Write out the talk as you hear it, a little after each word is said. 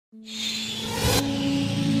So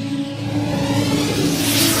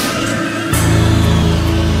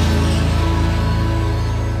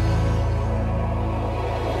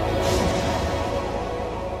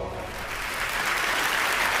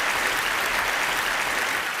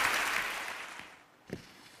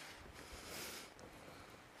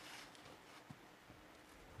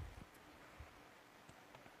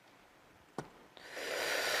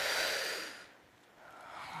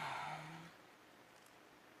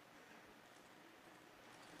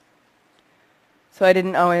I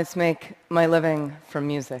didn't always make my living from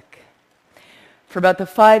music. For about the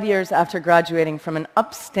 5 years after graduating from an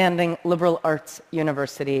upstanding liberal arts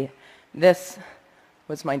university, this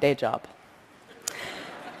was my day job.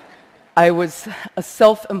 I was a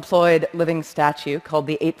self-employed living statue called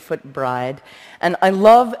the 8-Foot Bride, and I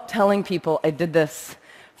love telling people I did this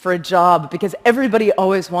for a job because everybody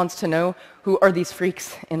always wants to know who are these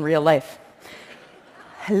freaks in real life.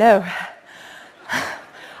 Hello.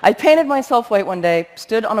 I painted myself white one day,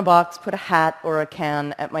 stood on a box, put a hat or a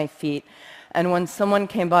can at my feet, and when someone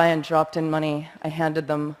came by and dropped in money, I handed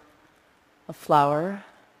them a flower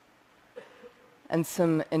and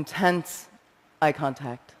some intense eye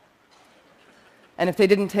contact. And if they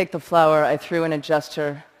didn't take the flower, I threw in a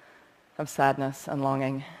gesture of sadness and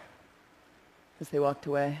longing as they walked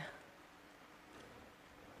away.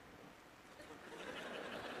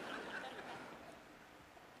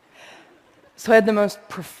 So I had the most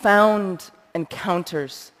profound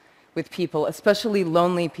encounters with people, especially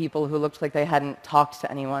lonely people who looked like they hadn't talked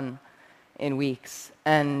to anyone in weeks.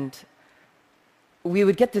 And we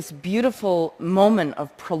would get this beautiful moment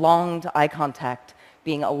of prolonged eye contact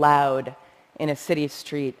being allowed in a city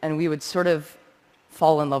street, and we would sort of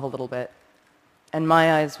fall in love a little bit. And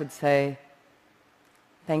my eyes would say,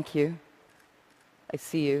 "Thank you. I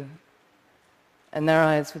see you." And their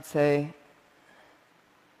eyes would say,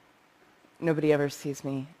 "Nobody ever sees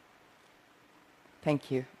me. Thank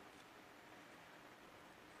you."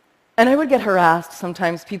 And I would get harassed.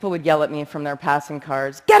 Sometimes people would yell at me from their passing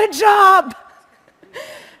cars, "Get a job!"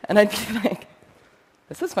 And I'd be like,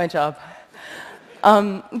 "This is my job."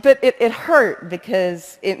 But it hurt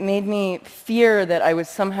because it made me fear that I was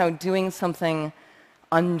somehow doing something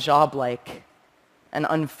unjob-like and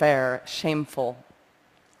unfair, shameful.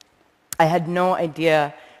 I had no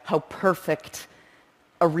idea how perfect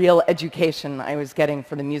a real education I was getting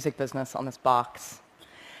for the music business on this box.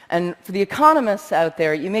 And for the economists out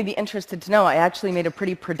there, you may be interested to know I actually made a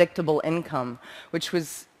pretty predictable income, which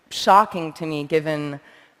was shocking to me given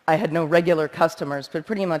I had no regular customers, but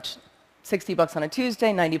pretty much $60 on a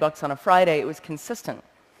Tuesday, $90 on a Friday. It was consistent.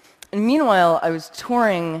 And meanwhile, I was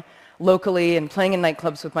touring locally and playing in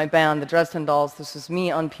nightclubs with my band, the Dresden Dolls. This was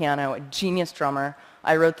me on piano, a genius drummer.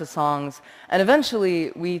 I wrote the songs. And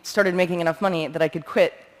eventually, we started making enough money that I could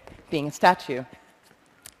quit being a statue.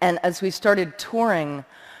 And as we started touring,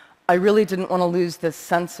 I really didn't want to lose this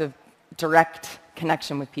sense of direct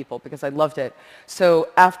connection with people because I loved it. So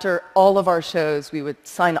after all of our shows, we would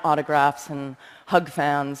sign autographs and hug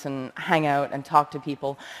fans and hang out and talk to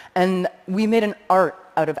people. And we made an art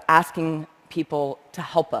out of asking people to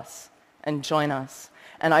help us and join us.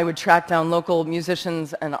 And I would track down local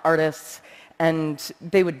musicians and artists, and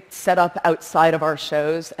they would set up outside of our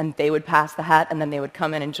shows, and they would pass the hat, and then they would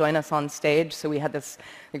come in and join us on stage. So we had this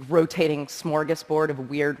rotating smorgasbord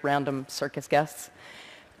of weird, random circus guests.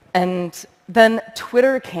 And then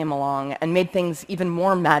Twitter came along and made things even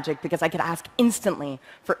more magic because I could ask instantly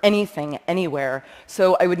for anything, anywhere.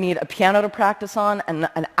 So I would need a piano to practice on, and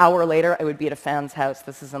an hour later, I would be at a fan's house.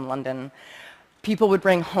 This is in London. People would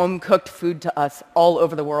bring home-cooked food to us all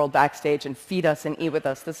over the world backstage and feed us and eat with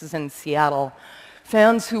us. This is in Seattle.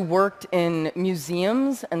 Fans who worked in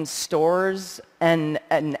museums and stores and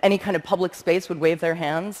any kind of public space would wave their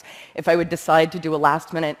hands if I would decide to do a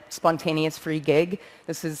last-minute spontaneous free gig.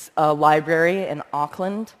 This is a library in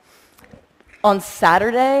Auckland. On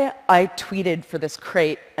Saturday, I tweeted for this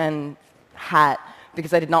crate and hat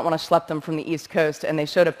because I did not want to schlep them from the East Coast, and they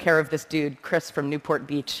showed up care of this dude, Chris from Newport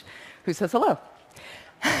Beach, who says hello.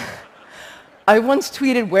 I once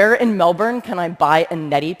tweeted, "Where in Melbourne can I buy a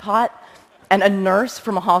neti pot?" And a nurse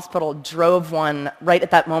from a hospital drove one right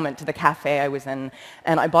at that moment to the cafe I was in,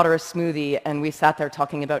 and I bought her a smoothie, and we sat there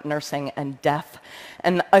talking about nursing and death.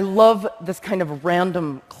 And I love this kind of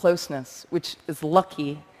random closeness, which is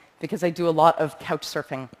lucky because I do a lot of couch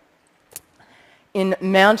surfing. In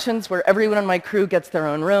mansions where everyone on my crew gets their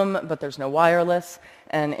own room, but there's no wireless,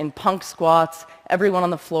 and in punk squats, everyone on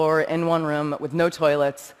the floor in one room with no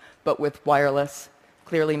toilets, but with wireless,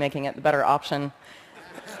 clearly making it the better option.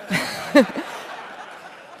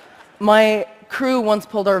 My crew once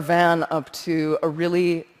pulled our van up to a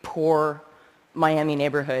really poor Miami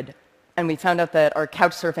neighborhood, and we found out that our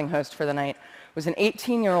couch surfing host for the night was an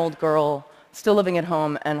 18-year-old girl still living at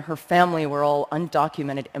home, and her family were all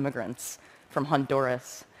undocumented immigrants from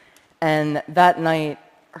Honduras. And that night,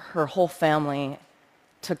 her whole family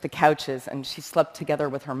took the couches, and she slept together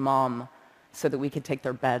with her mom so that we could take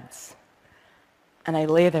their beds. And I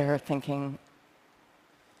lay there thinking,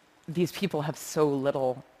 these people have so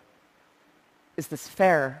little. Is this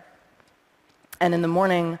fair? And in the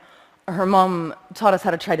morning, her mom taught us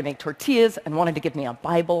how to try to make tortillas and wanted to give me a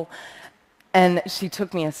Bible. And she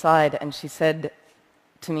took me aside and she said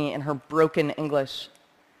to me in her broken English,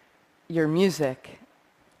 "Your music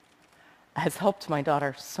has helped my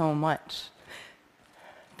daughter so much.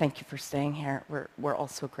 Thank you for staying here. We're all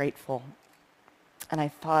so grateful." And I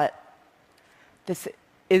thought, this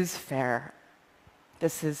is fair.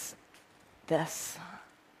 This is this.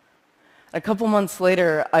 A couple months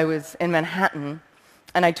later, I was in Manhattan,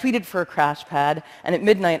 and I tweeted for a crash pad, and at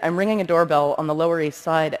midnight, I'm ringing a doorbell on the Lower East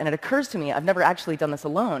Side, and it occurs to me, I've never actually done this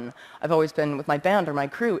alone. I've always been with my band or my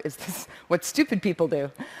crew. Is this what stupid people do?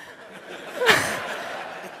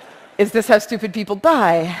 Is this how stupid people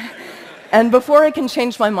die? And before I can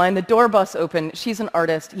change my mind, the door busts open. She's an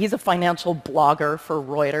artist. He's a financial blogger for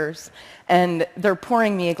Reuters. And they're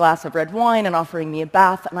pouring me a glass of red wine and offering me a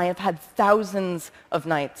bath, and I have had thousands of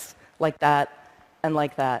nights like that and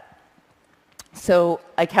like that. So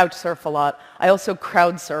I couch surf a lot. I also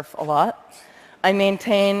crowd surf a lot. I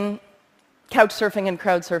maintain couch surfing and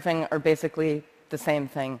crowd surfing are basically the same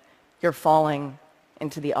thing. You're falling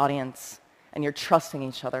into the audience, and you're trusting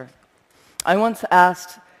each other. I once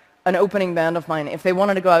asked an opening band of mine if they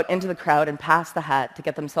wanted to go out into the crowd and pass the hat to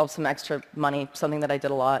get themselves some extra money, something that I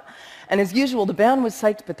did a lot. And as usual, the band was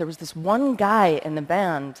psyched, but there was this one guy in the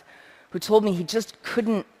band who told me he just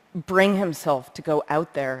couldn't bring himself to go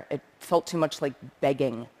out there. It felt too much like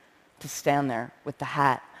begging to stand there with the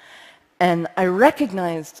hat. And I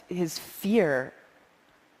recognized his fear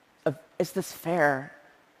of, is this fair?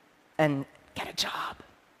 And get a job.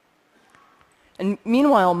 And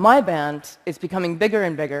meanwhile, my band is becoming bigger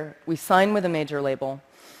and bigger. We sign with a major label.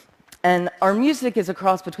 And our music is a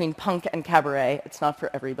cross between punk and cabaret. It's not for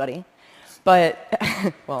everybody. But,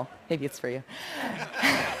 well, maybe it's for you.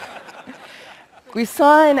 We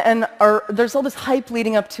sign, and there's all this hype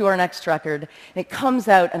leading up to our next record. And it comes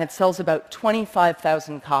out, and it sells about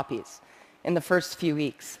 25,000 copies in the first few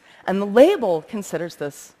weeks. And the label considers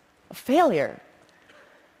this a failure.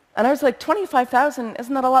 And I was like, 25,000,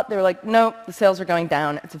 isn't that a lot? They were like, no, the sales are going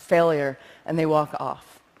down, it's a failure, and they walk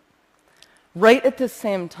off. Right at the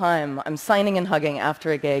same time, I'm signing and hugging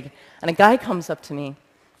after a gig, and a guy comes up to me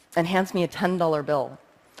and hands me a $10 bill.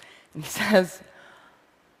 And he says,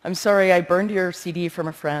 "I'm sorry, I burned your CD from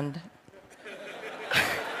a friend."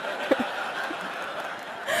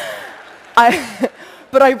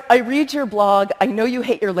 But I read your blog, I know you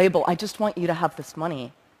hate your label, I just want you to have this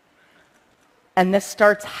money. And this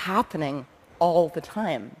starts happening all the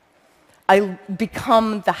time. I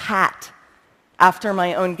become the hat after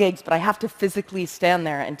my own gigs, but I have to physically stand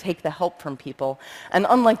there and take the help from people. And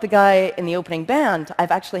unlike the guy in the opening band,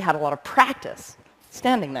 I've actually had a lot of practice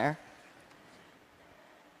standing there.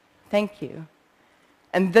 Thank you.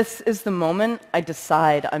 And this is the moment I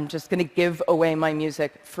decide I'm just going to give away my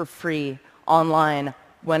music for free online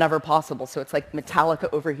whenever possible. So it's like Metallica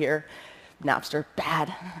over here, Napster,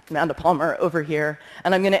 bad, Amanda Palmer over here.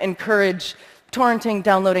 And I'm going to encourage torrenting,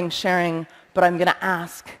 downloading, sharing, but I'm going to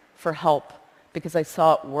ask for help because I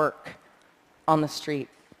saw it work on the street.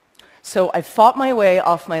 So I fought my way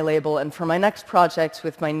off my label, and for my next project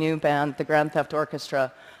with my new band, the Grand Theft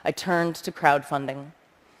Orchestra, I turned to crowdfunding.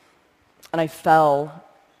 And I fell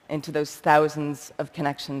into those thousands of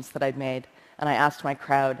connections that I'd made, and I asked my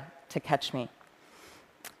crowd to catch me.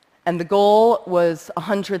 And the goal was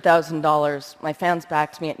 $100,000. My fans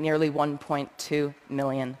backed me at nearly 1.2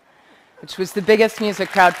 million, which was the biggest music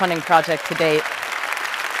crowdfunding project to date.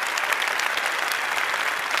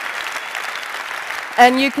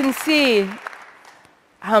 And you can see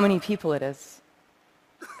how many people it is.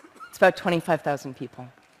 It's about 25,000 people.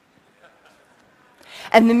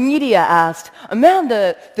 And the media asked,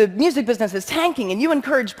 "Amanda, the music business is tanking and you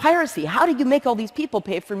encourage piracy. How do you make all these people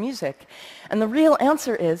pay for music?" And the real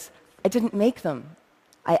answer is, I didn't make them.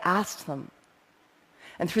 I asked them.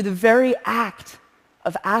 And through the very act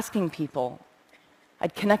of asking people,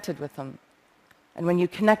 I'd connected with them. And when you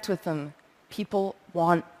connect with them, people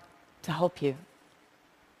want to help you.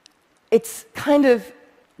 It's kind of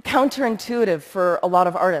counterintuitive for a lot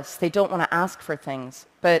of artists. They don't want to ask for things,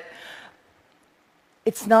 but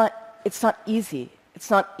it's not easy. It's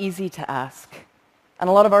not easy to ask. And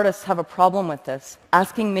a lot of artists have a problem with this.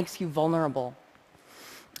 Asking makes you vulnerable.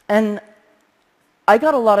 And I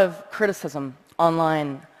got a lot of criticism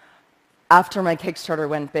online after my Kickstarter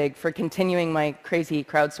went big for continuing my crazy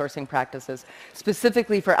crowdsourcing practices,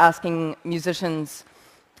 specifically for asking musicians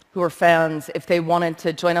who were fans if they wanted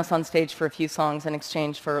to join us on stage for a few songs in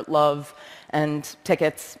exchange for love and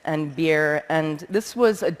tickets and beer. And this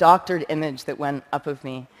was a doctored image that went up of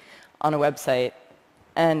me on a website.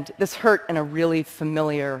 And this hurt in a really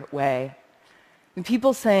familiar way. And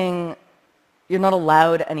people saying, "You're not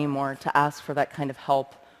allowed anymore to ask for that kind of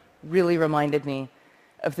help," really reminded me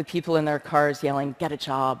of the people in their cars yelling, "Get a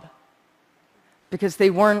job," because they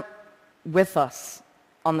weren't with us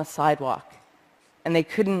on the sidewalk, and they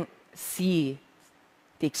couldn't see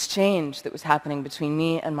the exchange that was happening between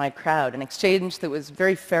me and my crowd, an exchange that was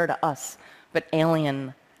very fair to us, but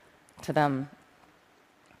alien to them.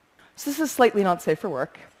 So this is slightly not safe for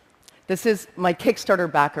work. This is my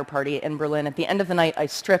Kickstarter backer party in Berlin. At the end of the night, I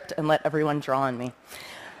stripped and let everyone draw on me.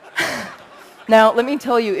 Now, let me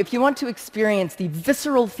tell you, if you want to experience the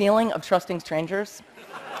visceral feeling of trusting strangers,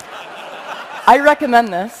 I recommend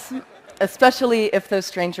this, especially if those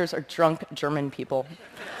strangers are drunk German people.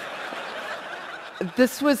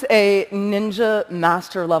 This was a ninja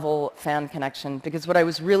master level fan connection, because what I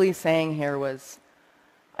was really saying here was,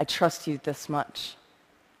 I trust you this much.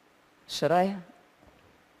 Should I?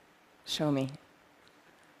 Show me.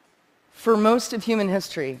 For most of human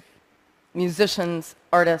history, musicians,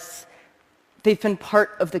 artists, they've been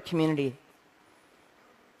part of the community,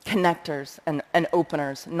 connectors and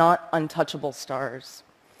openers, not untouchable stars.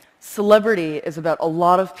 Celebrity is about a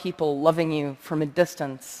lot of people loving you from a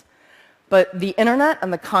distance, but the internet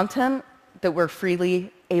and the content that we're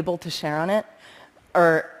freely able to share on it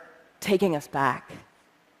are taking us back.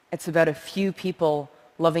 It's about a few people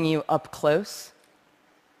loving you up close,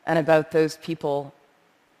 and about those people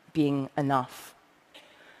being enough.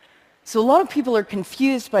 So a lot of people are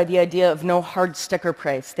confused by the idea of no hard sticker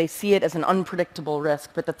price. They see it as an unpredictable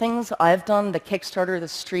risk. But the things I've done, the Kickstarter, the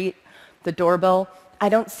street, the doorbell, I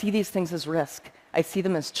don't see these things as risk. I see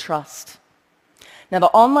them as trust. Now, the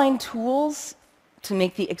online tools to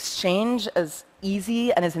make the exchange as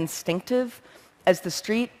easy and as instinctive as the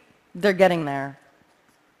street, they're getting there.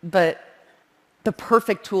 But the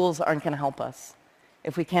perfect tools aren't going to help us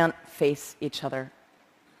if we can't face each other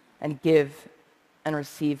and give and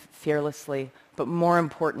receive fearlessly, but more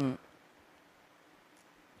important,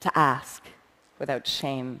 to ask without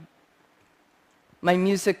shame. My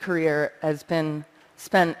music career has been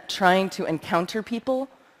spent trying to encounter people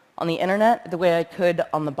on the internet the way I could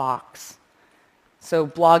on the box. So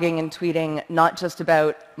blogging and tweeting not just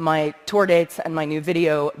about my tour dates and my new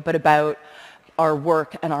video, but about our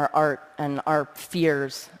work and our art and our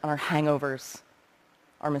fears and our hangovers,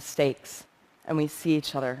 our mistakes, and we see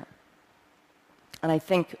each other. And I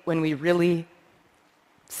think when we really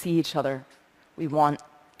see each other, we want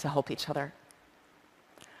to help each other.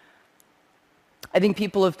 I think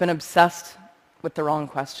people have been obsessed with the wrong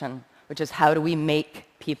question, which is, how do we make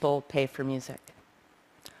people pay for music?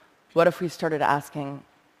 What if we started asking,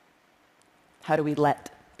 how do we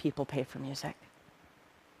let people pay for music?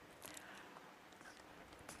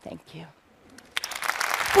 Thank you.